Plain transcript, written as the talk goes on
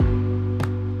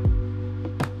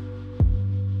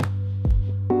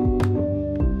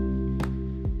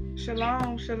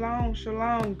Shalom, shalom,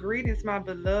 shalom. Greetings, my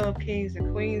beloved kings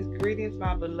and queens. Greetings,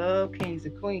 my beloved kings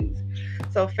and queens.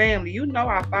 So, family, you know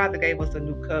our Father gave us a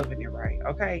new covenant, right?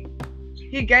 Okay.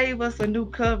 He gave us a new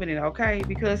covenant, okay?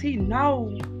 Because he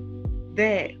knows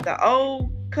that the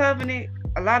old covenant,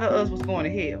 a lot of us was going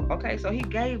to hell, okay? So he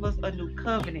gave us a new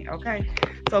covenant, okay?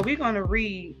 So we're going to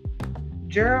read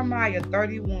Jeremiah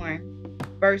 31,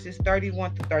 verses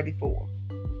 31 to 34,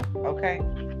 okay?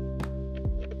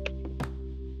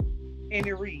 And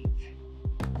it reads,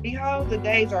 Behold, the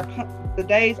days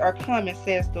are coming,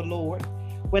 says the Lord,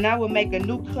 when I will make a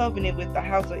new covenant with the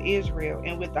house of Israel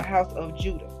and with the house of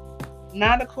Judah,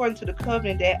 not according to the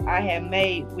covenant that I had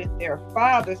made with their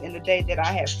fathers in the day that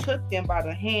I had took them by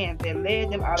the hand and led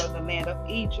them out of the land of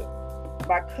Egypt,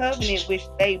 my covenant which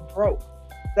they broke,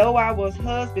 though I was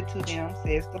husband to them,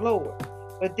 says the Lord.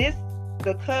 But this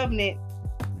the covenant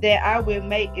that I will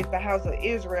make is the house of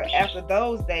Israel after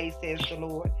those days, says the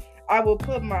Lord. I will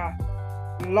put my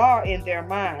law in their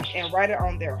minds and write it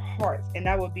on their hearts, and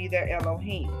I will be their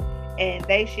Elohim, and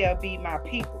they shall be my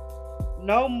people.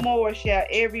 No more shall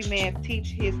every man teach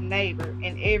his neighbor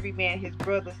and every man his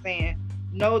brother, saying,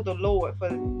 Know the Lord, for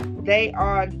they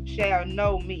are shall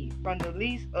know me, from the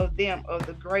least of them of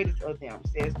the greatest of them,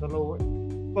 says the Lord.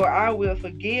 For I will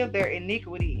forgive their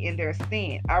iniquity and their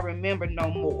sin. I remember no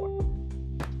more.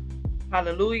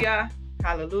 Hallelujah.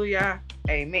 Hallelujah.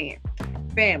 Amen.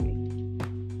 Family,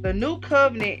 the new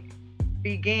covenant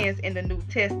begins in the New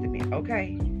Testament,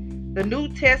 okay? The New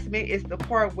Testament is the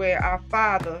part where our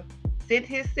Father sent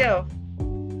Himself,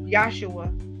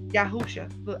 Yahshua,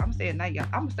 Yahusha. Look, I'm saying that, y'all.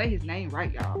 I'm gonna say His name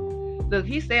right, y'all. Look,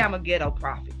 He say I'm a ghetto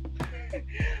prophet.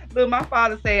 Look, my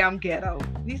Father say I'm ghetto.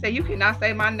 He said you cannot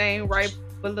say my name right,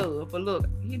 beloved. But look,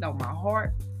 He know my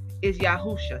heart is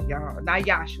Yahusha, y'all, not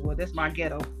Yahshua. That's my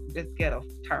ghetto. That's ghetto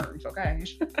terms, okay?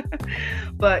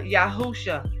 But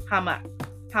Yahusha,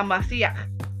 Hamasiach.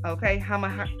 Okay,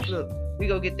 look, we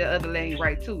gonna get the other lane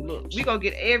right too. Look, we gonna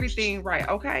get everything right,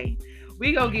 okay?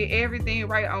 We gonna get everything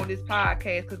right on this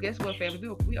podcast, because guess what, family?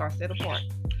 We are set apart.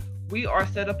 We are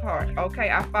set apart, okay?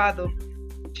 Our Father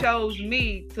chose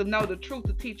me to know the truth,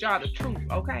 to teach y'all the truth,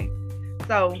 okay?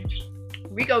 So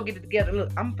we gonna get it together.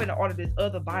 Look, I'm finna order this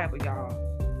other Bible, y'all.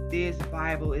 This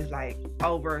Bible is like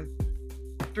over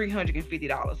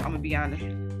 $350. I'm gonna be honest.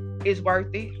 It's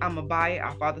worth it. I'm gonna buy it.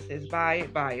 Our Father says buy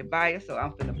it, buy it, buy it. So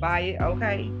I'm gonna buy it.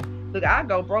 Okay. Look, I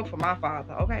go broke for my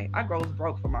Father. Okay. I goes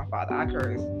broke for my Father. I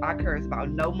curse. I curse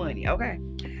about no money. Okay.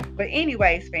 But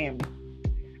anyways, family,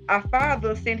 our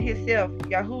Father sent Himself,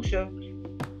 Yahusha,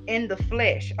 in the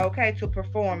flesh. Okay, to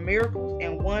perform miracles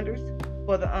and wonders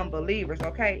for the unbelievers.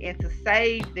 Okay, and to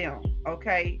save them.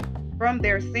 Okay, from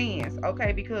their sins.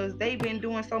 Okay, because they've been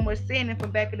doing so much sinning from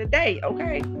back in the day.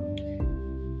 Okay.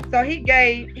 So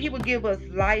he would give us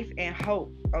life and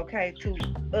hope, okay, to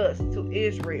us, to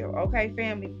Israel, okay,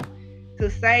 family, to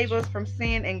save us from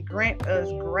sin and grant us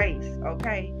grace,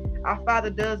 okay. Our Father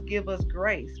does give us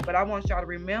grace, but I want y'all to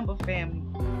remember, family,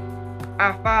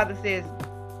 our Father says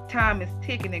time is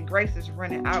ticking and grace is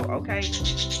running out, okay.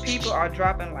 People are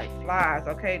dropping like flies,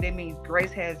 okay. That means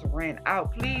grace has ran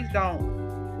out. Please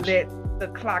don't let the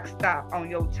clock stop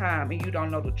on your time and you don't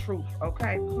know the truth,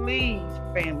 okay? Please,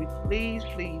 family, please,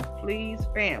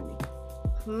 family,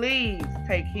 please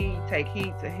take heed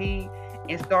to heed,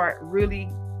 and start really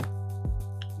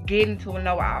getting to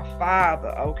know our Father,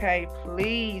 okay?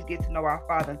 Please get to know our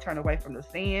Father and turn away from the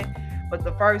sin. But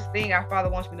the first thing our Father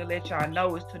wants me to let y'all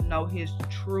know is to know His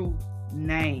true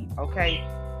name, okay?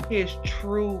 His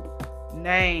true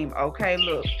name, okay?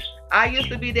 Look, I used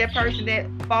to be that person that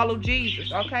followed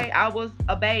Jesus, okay? I was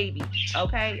a baby,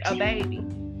 okay? A baby.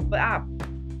 But I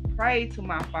prayed to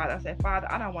my Father. I said, Father,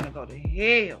 I don't want to go to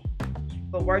hell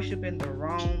for worshiping the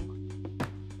wrong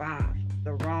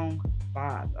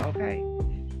Father, okay?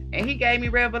 And He gave me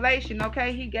revelation,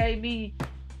 okay? He gave me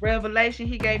revelation.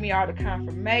 He gave me all the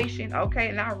confirmation, okay?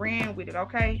 And I ran with it,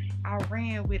 okay? I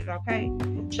ran with it, okay?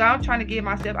 So I'm trying to get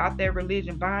myself out there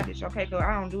religion bondage, okay? Because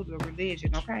I don't do the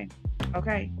religion, okay?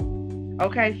 Okay?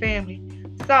 Okay, family.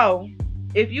 So,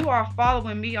 if you are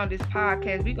following me on this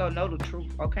podcast, we gonna know the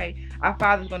truth, okay? Our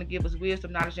Father's gonna give us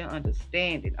wisdom, knowledge, and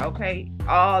understanding, okay?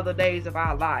 All the days of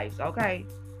our lives, okay?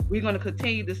 We're gonna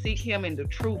continue to seek Him in the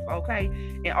truth, okay?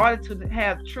 In order to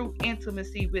have true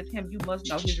intimacy with Him, you must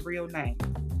know His real name,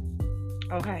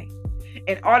 okay?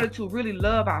 In order to really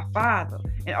love our Father,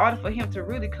 in order for Him to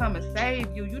really come and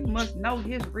save you, you must know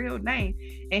His real name.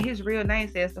 And His real name,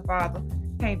 says the Father,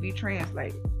 can't be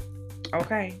translated.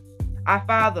 Okay? Our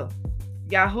Father,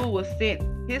 Yahuwah, sent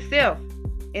Himself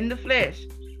in the flesh.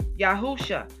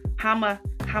 Yahusha,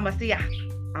 Hamasiah.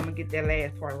 I'm going to get that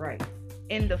last part right.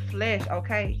 In the flesh,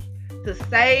 okay? to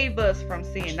save us from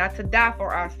sin, not to die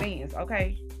for our sins,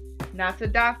 okay? Not to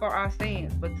die for our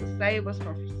sins, but to save us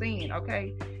from sin,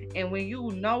 okay? And when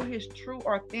you know his true,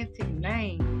 authentic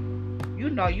name, you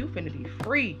know you finna be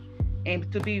free.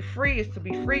 And to be free is to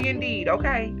be free indeed,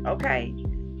 okay? Okay?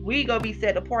 We gonna be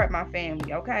set apart, my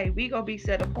family, okay? We gonna be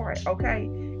set apart, okay?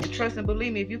 And trust and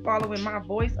believe me, if you following my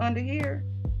voice under here,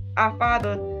 our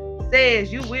Father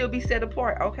says you will be set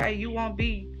apart, okay? You won't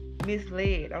be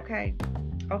misled, okay?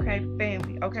 Okay,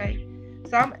 family, okay?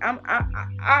 So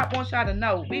I want y'all to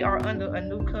know we are under a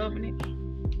new covenant.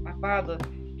 My Father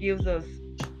gives us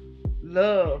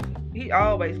love. He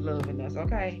always loving us,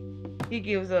 okay? He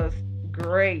gives us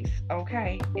grace,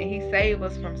 okay? And he saves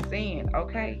us from sin,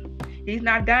 okay? He's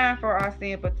not dying for our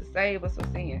sin, but to save us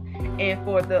from sin. And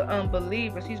for the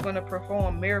unbelievers, he's going to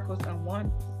perform miracles and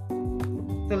wonders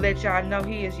to let y'all know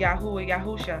he is Yahuwah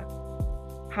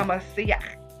Yahusha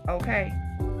Hamashiach, okay?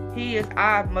 He is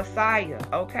our Messiah,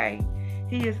 okay?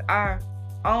 He is our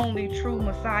only true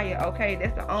Messiah, okay?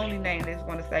 That's the only name that's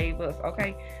going to save us,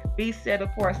 okay? Be set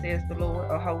apart, says the Lord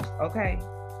of hosts, okay?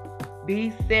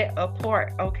 Be set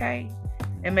apart, okay?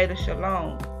 And may the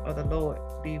shalom of the Lord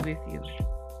be with you.